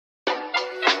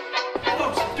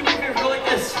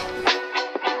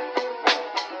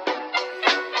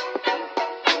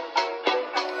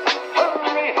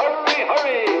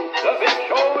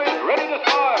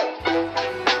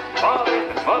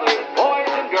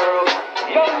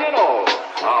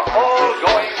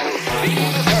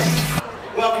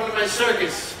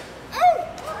Circus.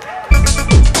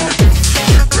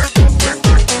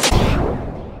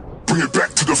 Bring it back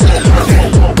to the floor.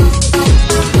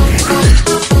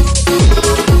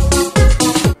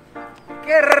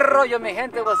 ¿Qué rollo, mi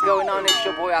gente? What's going on? It's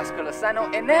your boy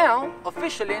OLozano, and now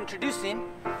officially introducing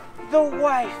the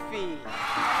wifey.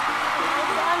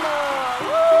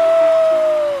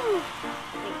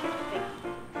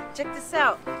 Check this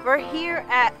out. We're here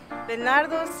at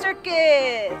Venardos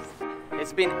Circus.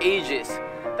 It's been ages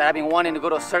that I've been wanting to go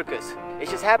to a circus. It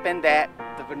just happened that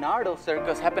the Venardos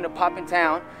Circus happened to pop in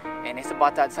town, and it's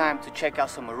about that time to check out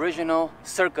some original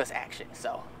circus action.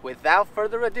 So without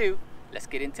further ado, let's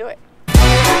get into it.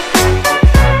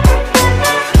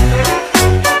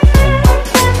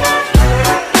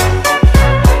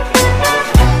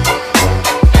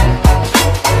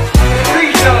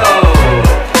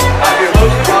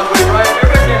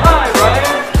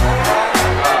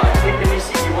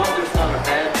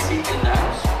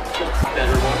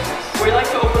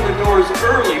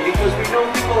 Early because we know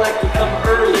people like to come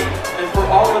early, and for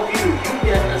all of you, you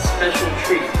get a special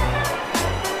treat.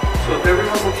 So if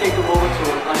everyone will take a moment to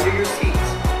look under your seats,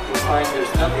 you'll find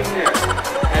there's nothing there,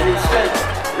 and instead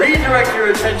redirect your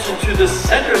attention to the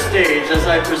center stage as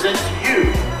I present to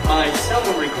you my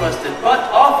seldom requested but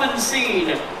often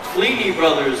seen Flea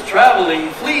Brothers Traveling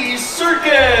Flea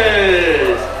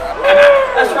Circus.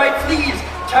 That's right, fleas.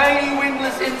 Tiny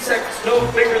wingless insects no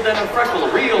bigger than a freckle.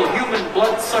 Real human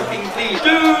blood-sucking fleas.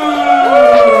 Do.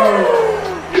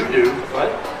 What?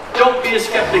 Don't be a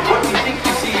skeptic. What you think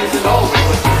you see isn't always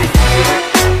what you think you see.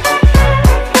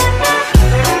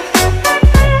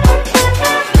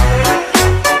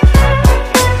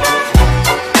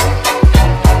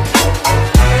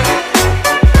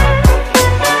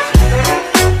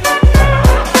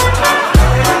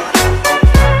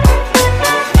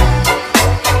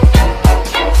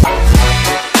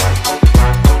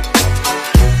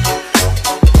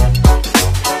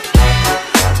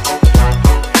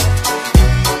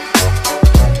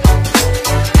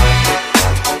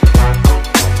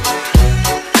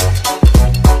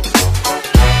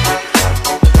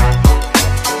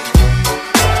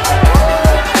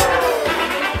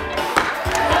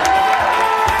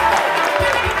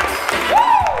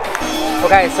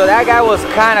 Okay, so that guy was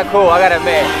kind of cool, I gotta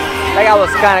admit. That guy was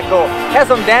kind of cool. He had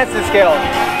some dancing skills.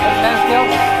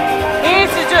 He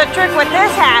used to do a trick with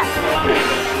this hat.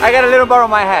 I got a little borrow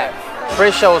my hat.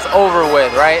 Pre-show is over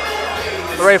with, right?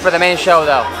 We're ready for the main show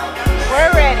though.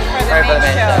 We're ready for the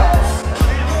main show.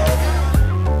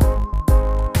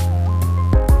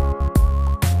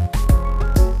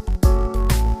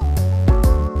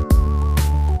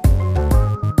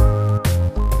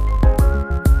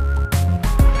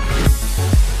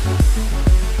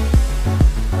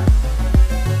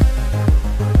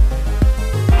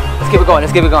 Let's keep it going,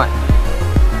 let's keep it going.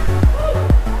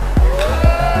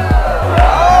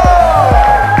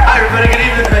 Hi everybody, good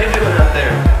evening. How you doing out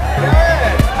there?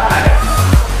 Good. Hi.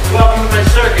 Welcome to my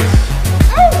circus.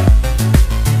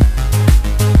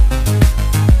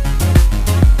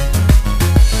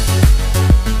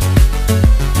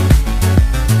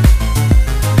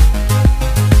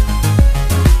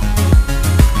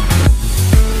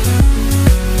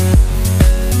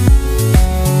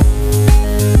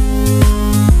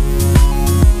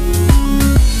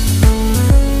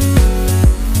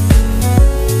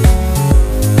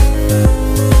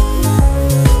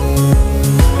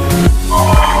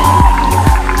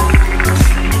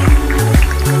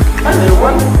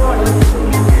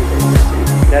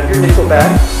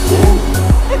 Back.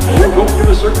 Don't give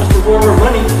a circus performer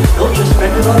money, they'll just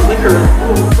spend it on liquor.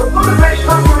 The motivation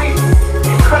hungry,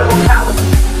 incredible talent,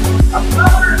 a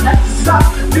brother that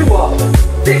stopped the duo,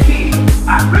 Vicky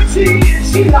and Richie and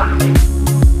Sheila.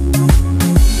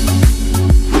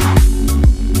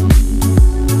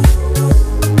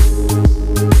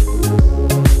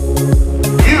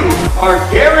 You are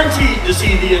guaranteed to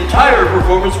see the entire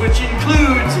performance, which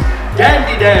includes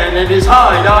Dandy Dan and his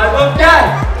high dive of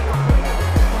death.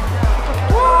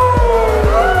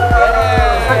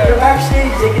 They're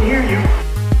backstage, they can hear you.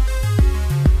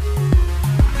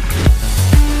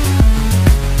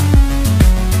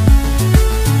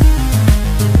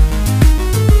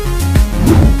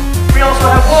 We also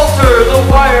have Walter, the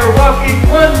wire walking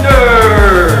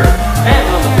wonder. And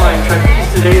on the flying trapeze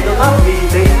today, the lovely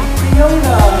lady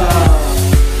Fiona.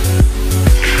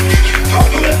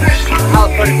 That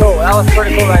was pretty cool, that was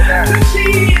pretty cool right there.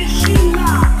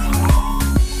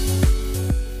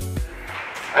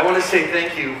 I want to say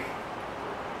thank you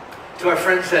to our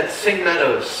friends at Sing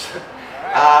Meadows.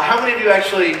 How many of you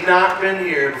actually not been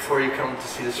here before you come to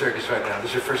see the circus right now? This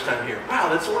is your first time here. Wow,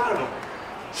 that's a lot of them.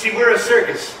 See, we're a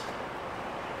circus.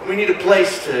 And we need a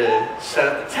place to set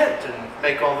up the tent and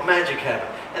make all the magic happen.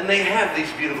 And they have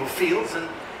these beautiful fields,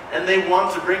 and they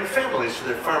want to bring families to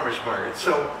their farmers market.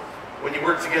 So when you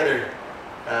work together,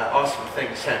 awesome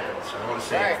things happen. So I want to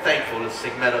say I'm thankful to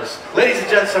Sing Meadows. Ladies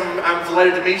and gents, I'm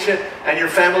delighted to meet you and your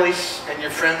families and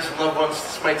your friends and loved ones.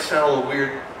 This might sound a little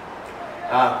weird,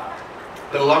 but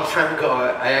a long time ago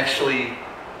I actually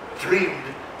dreamed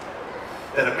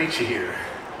that I'd meet you here.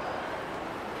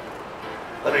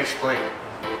 Let me explain.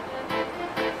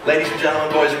 Ladies and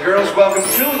gentlemen, boys and girls, welcome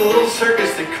to the Little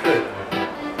Circus That Could.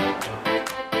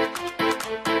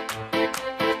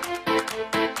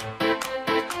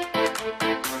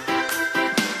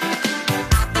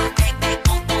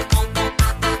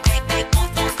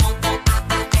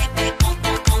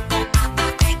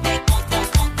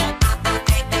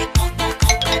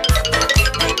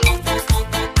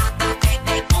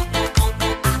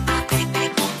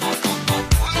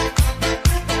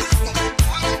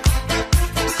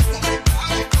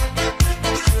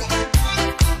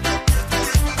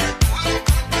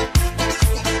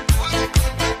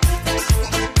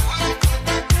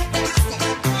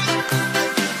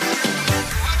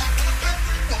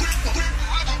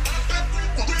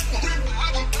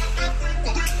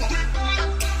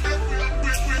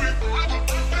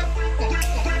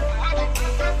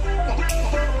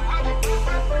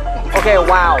 Okay,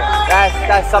 wow,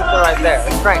 that's something right there.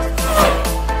 Strength.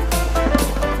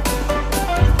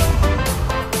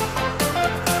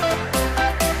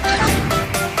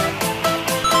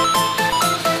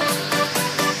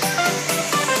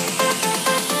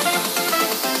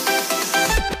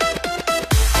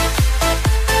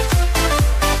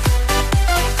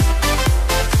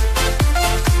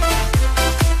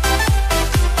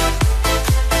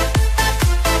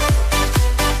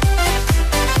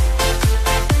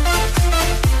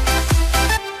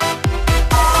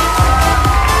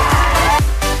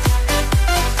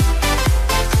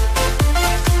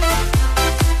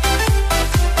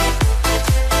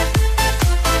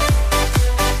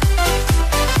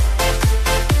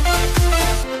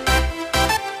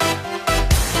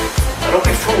 Don't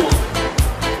be fooled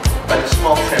by the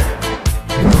small tent.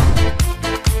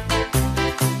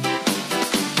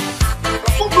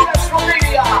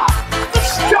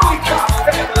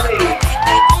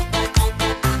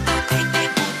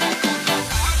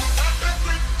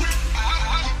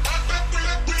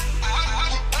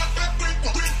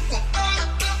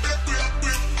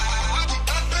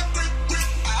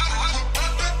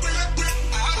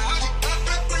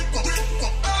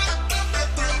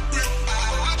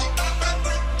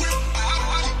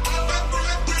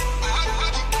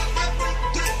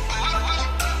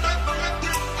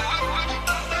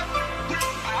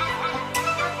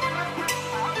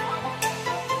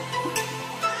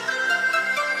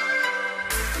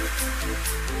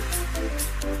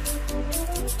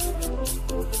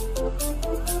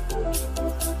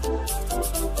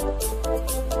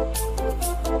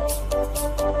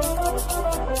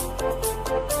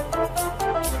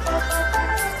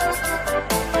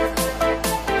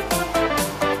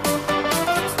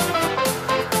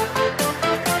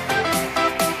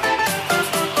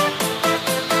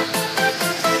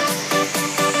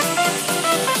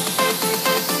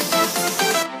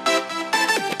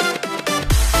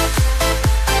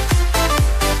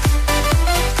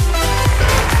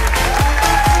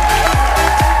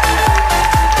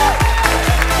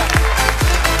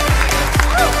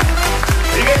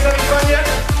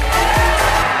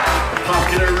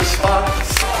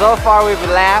 So far we've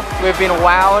laughed, we've been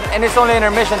wowed, and it's only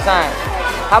intermission time.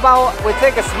 How about we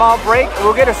take a small break,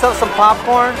 we'll get ourselves some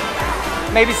popcorn,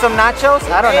 maybe some nachos,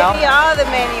 I don't know. Maybe all the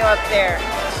menu up there.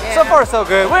 Yeah. So far so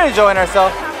good, we're enjoying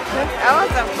ourselves. I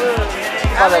want some food.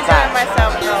 I'm Other time. enjoying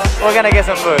myself, bro. We're gonna get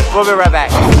some food, we'll be right back.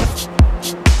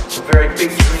 Very big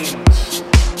dreams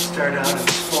start out in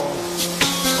small places.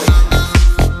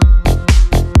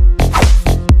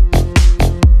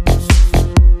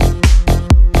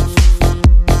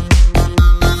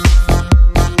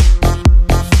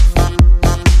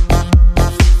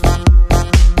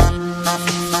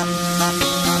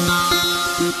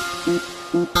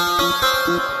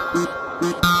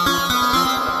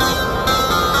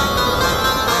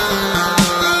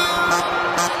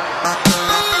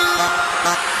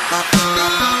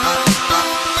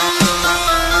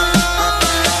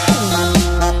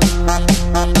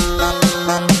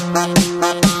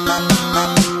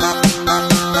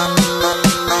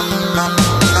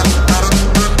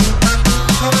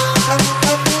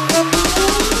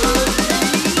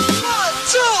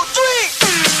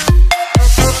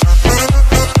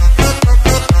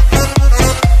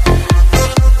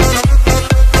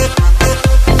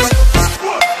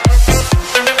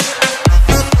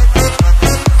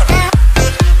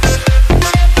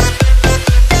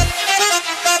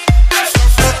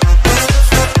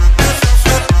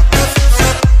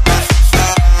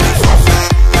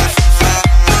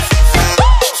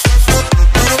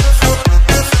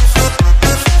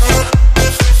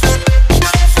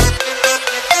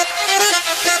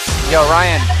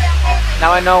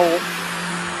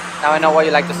 I know why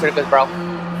you like the circus, bro.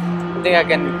 I think I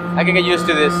can get used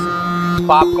to this.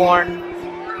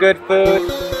 Popcorn, good food,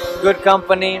 good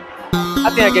company.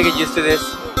 I think I can get used to this.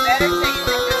 Better take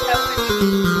good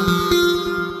company.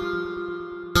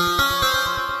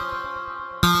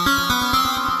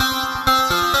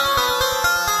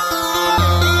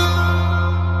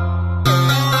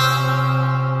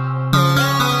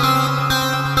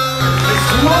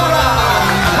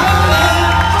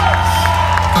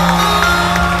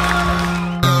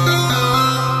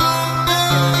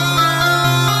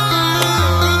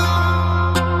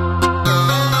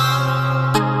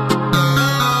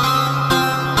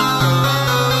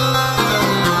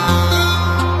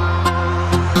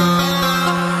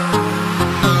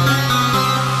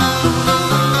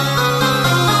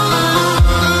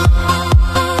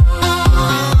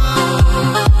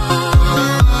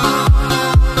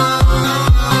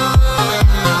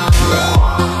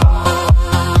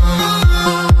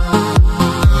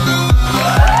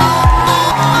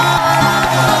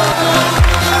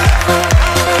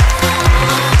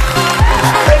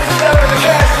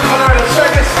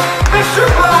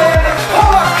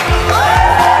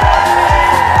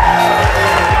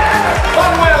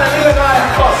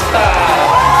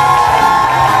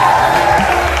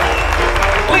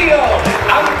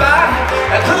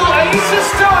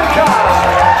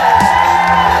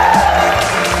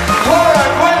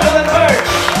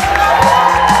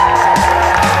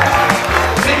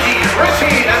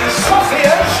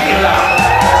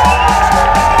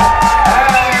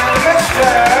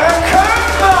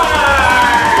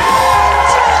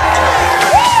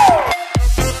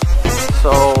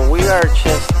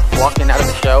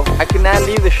 I could not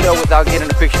leave the show without getting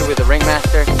a picture with the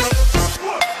Ringmaster.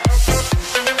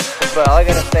 But all I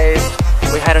gotta say is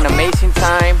we had an amazing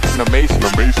time. An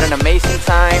amazing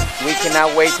time. We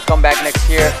cannot wait to come back next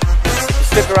year. If you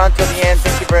stick around till the end,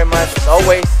 thank you very much. As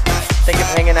always, thank you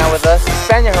for hanging out with us.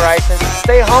 Expand your horizons.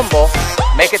 Stay humble.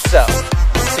 Make it so.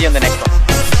 See you in the next one.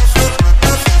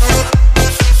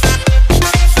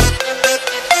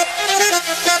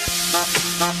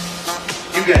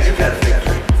 You guys have got a big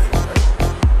dream.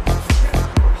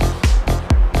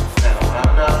 Now,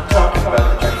 I'm not talking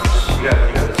about the dreams you have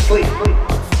to go to sleep,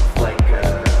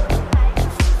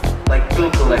 like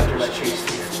bill collectors chase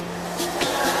you.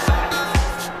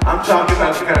 I'm talking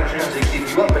about the kind of dreams that keep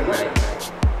you up at night.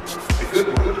 The good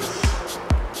ones.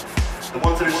 The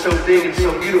ones that are so big and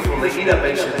so beautiful, they eat up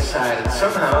ancient inside, and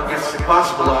somehow, against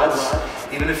impossible odds,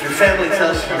 even if your family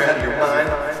tells you you're out of your mind,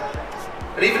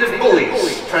 and even if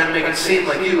bullies try to make it seem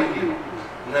like you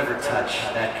never touch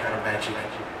that kind of magic,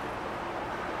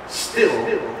 still,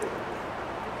 you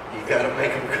gotta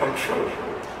make them come true.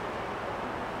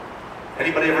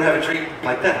 Anybody ever have a dream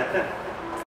like that?